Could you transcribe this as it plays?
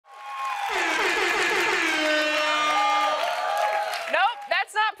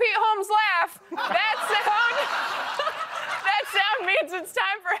laugh. That sound means it's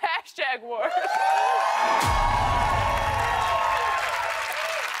time for hashtag wars.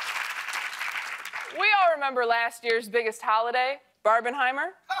 We all remember last year's biggest holiday, Barbenheimer.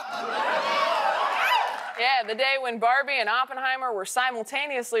 Yeah, the day when Barbie and Oppenheimer were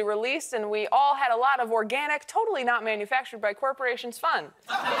simultaneously released and we all had a lot of organic, totally not manufactured by corporations fun.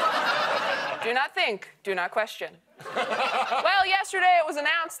 Do not think, do not question. Well, yesterday it was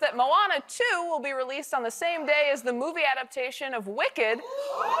announced that Moana 2 will be released on the same day as the movie adaptation of Wicked.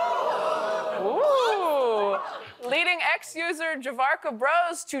 Ooh. Leading ex-user Javarka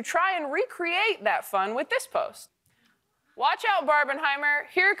Bros to try and recreate that fun with this post. Watch out, Barbenheimer.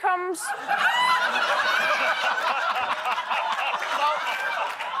 Here comes...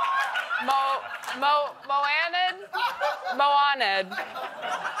 Moaned.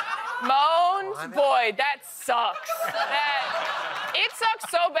 Moaned. Boy, that sucks. It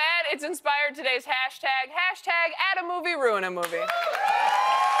sucks so bad, it's inspired today's hashtag. Hashtag add a movie, ruin a movie.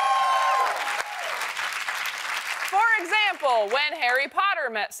 For example, when Harry Potter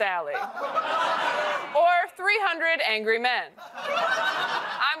met Sally. Or 300 Angry Men.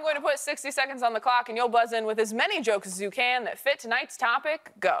 I'm going to put 60 seconds on the clock and you'll buzz in with as many jokes as you can that fit tonight's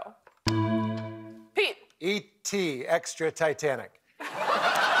topic. Go. Pete. E.T. Extra Titanic.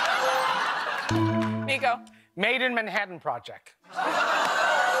 Nico. Made in Manhattan Project.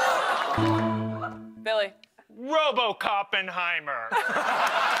 Billy. Robocoppenheimer.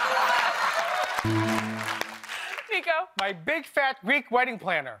 Nico. My big fat Greek wedding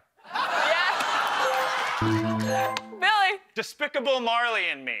planner. Yes. Billy. Despicable Marley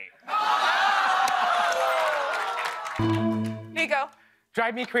and Me. Nico.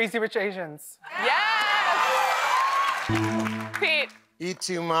 Drive Me Crazy Rich Asians. Yes. Pete.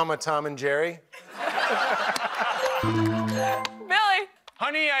 E2 Mama Tom and Jerry. Billy.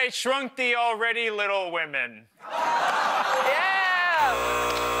 Honey, I Shrunk the Already Little Women. Yeah.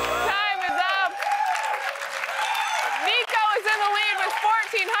 Time is up. Nico is in the lead with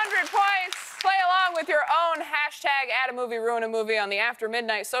 1,400 points. Play along with your own hashtag add a movie, ruin a movie on the After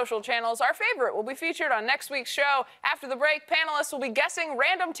Midnight social channels. Our favorite will be featured on next week's show. After the break, panelists will be guessing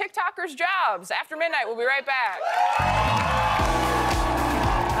random TikTokers' jobs. After Midnight, we'll be right back.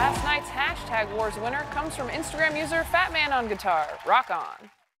 Last night's hashtag wars winner comes from Instagram user Fatman on Guitar. Rock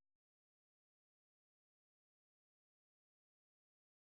on.